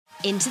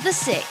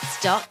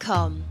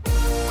IntoThe6.com.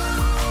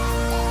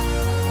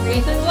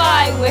 Reasons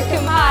why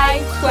Wycombe High,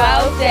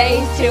 12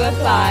 days to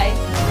apply.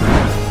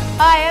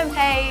 Hi, I'm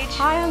Paige.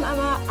 Hi, I'm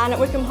Emma, and at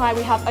Wycombe High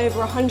we have over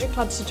 100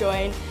 clubs to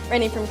join,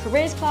 ranging from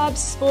careers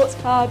clubs, sports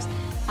clubs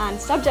and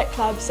subject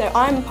clubs. So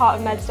I'm a part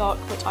of MedSoc,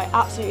 which I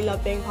absolutely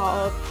love being part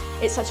of.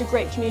 It's such a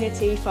great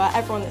community for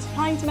everyone that's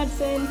applying to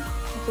medicine.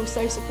 I feel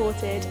so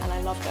supported and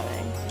I love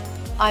going.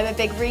 I'm a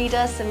big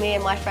reader, so me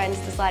and my friends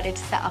decided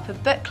to set up a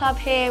book club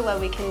here where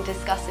we can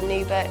discuss a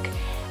new book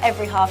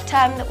every half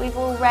term that we've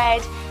all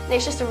read, and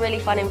it's just a really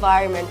fun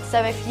environment.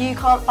 So if you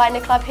can't find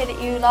a club here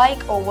that you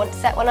like or want to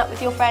set one up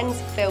with your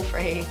friends, feel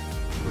free.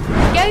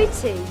 Go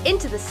to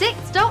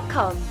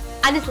IntoThe6.com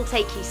and it'll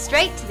take you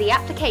straight to the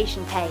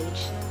application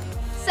page.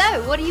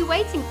 So what are you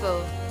waiting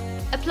for?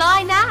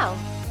 Apply now!